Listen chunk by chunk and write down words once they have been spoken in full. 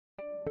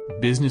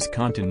Business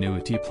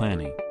continuity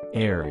planning,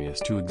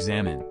 areas to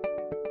examine.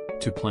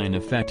 To plan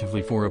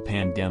effectively for a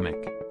pandemic,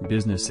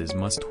 businesses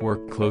must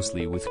work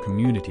closely with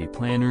community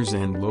planners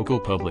and local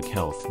public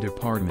health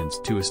departments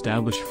to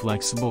establish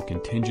flexible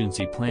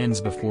contingency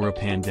plans before a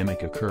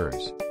pandemic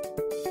occurs.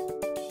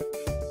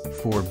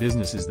 For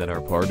businesses that are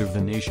part of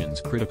the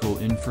nation's critical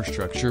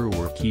infrastructure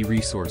or key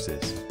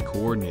resources,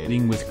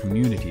 coordinating with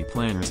community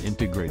planners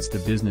integrates the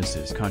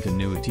business's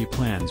continuity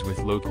plans with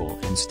local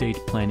and state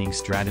planning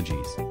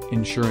strategies,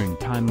 ensuring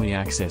timely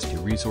access to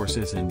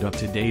resources and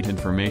up-to-date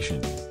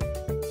information.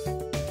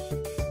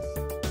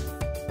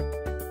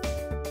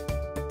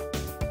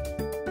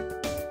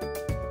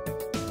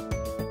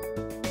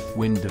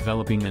 When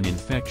developing an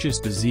infectious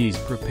disease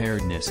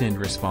preparedness and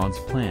response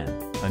plan,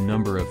 a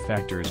number of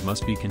factors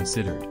must be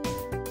considered.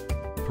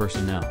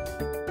 Personnel.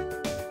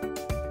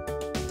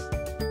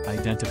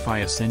 Identify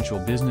essential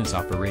business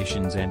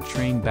operations and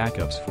train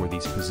backups for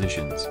these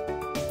positions.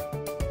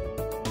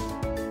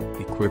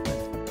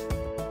 Equipment.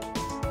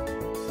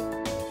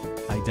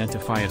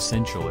 Identify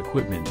essential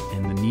equipment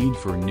and the need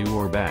for new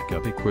or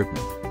backup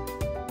equipment.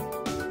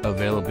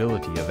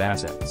 Availability of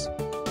assets.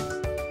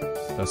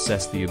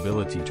 Assess the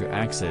ability to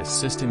access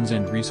systems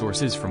and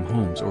resources from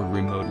homes or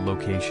remote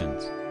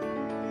locations.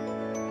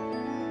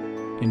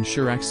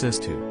 Ensure access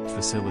to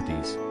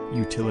facilities,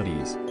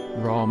 utilities,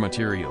 raw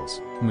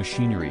materials,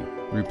 machinery,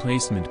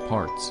 replacement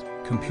parts,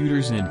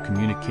 computers and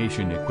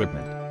communication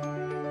equipment.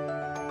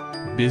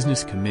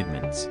 Business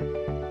commitments.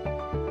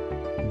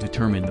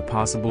 Determine the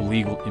possible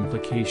legal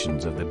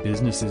implications of the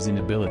business's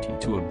inability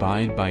to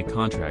abide by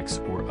contracts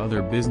or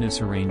other business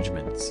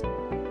arrangements.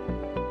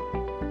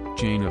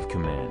 Chain of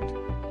command.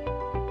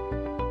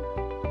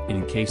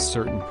 In case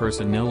certain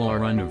personnel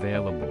are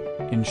unavailable,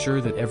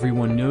 ensure that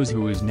everyone knows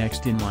who is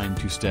next in line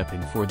to step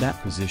in for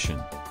that position.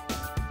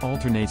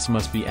 Alternates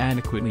must be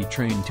adequately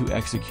trained to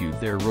execute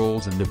their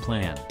roles in the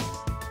plan.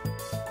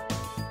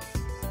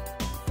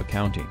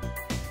 Accounting.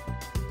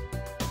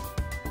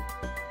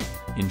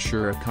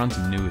 Ensure a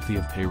continuity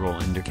of payroll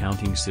and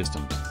accounting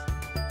systems.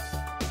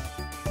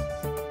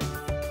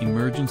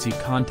 Emergency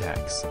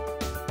contacts.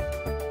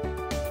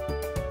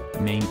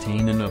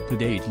 Maintain an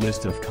up-to-date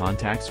list of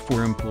contacts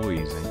for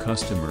employees and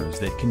customers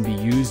that can be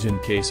used in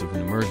case of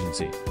an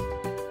emergency.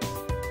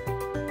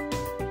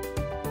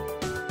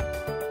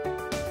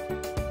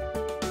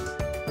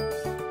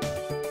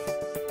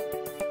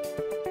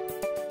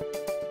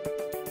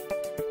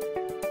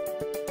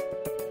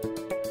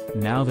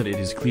 Now that it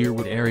is clear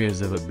what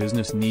areas of a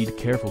business need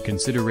careful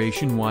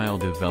consideration while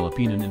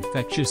developing an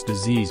infectious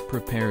disease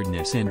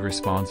preparedness and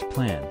response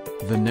plan,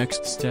 the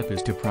next step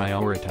is to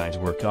prioritize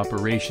work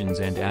operations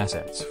and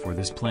assets for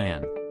this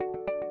plan.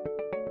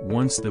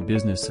 Once the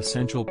business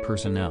essential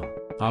personnel,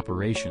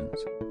 operations,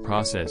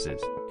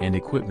 processes, and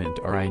equipment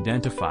are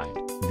identified,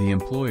 the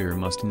employer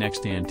must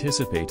next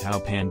anticipate how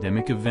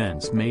pandemic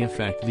events may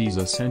affect these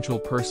essential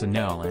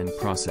personnel and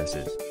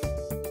processes.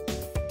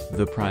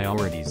 The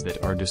priorities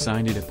that are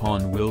decided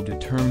upon will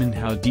determine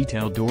how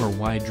detailed or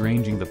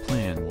wide-ranging the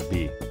plan will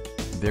be.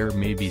 There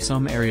may be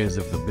some areas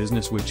of the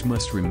business which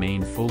must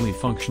remain fully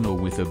functional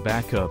with a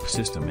backup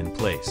system in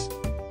place.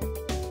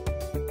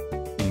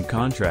 In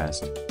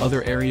contrast,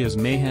 other areas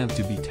may have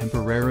to be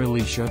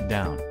temporarily shut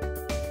down.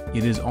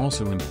 It is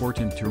also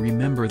important to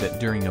remember that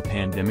during a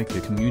pandemic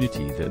the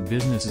community that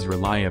businesses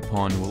rely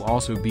upon will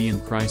also be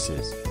in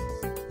crisis.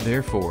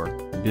 Therefore,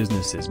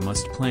 businesses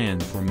must plan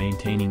for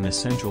maintaining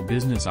essential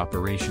business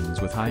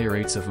operations with high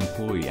rates of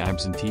employee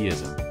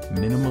absenteeism,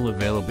 minimal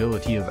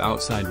availability of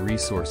outside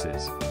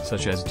resources,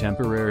 such as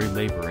temporary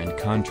labor and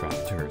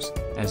contractors,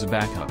 as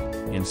backup,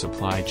 and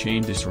supply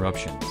chain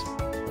disruptions.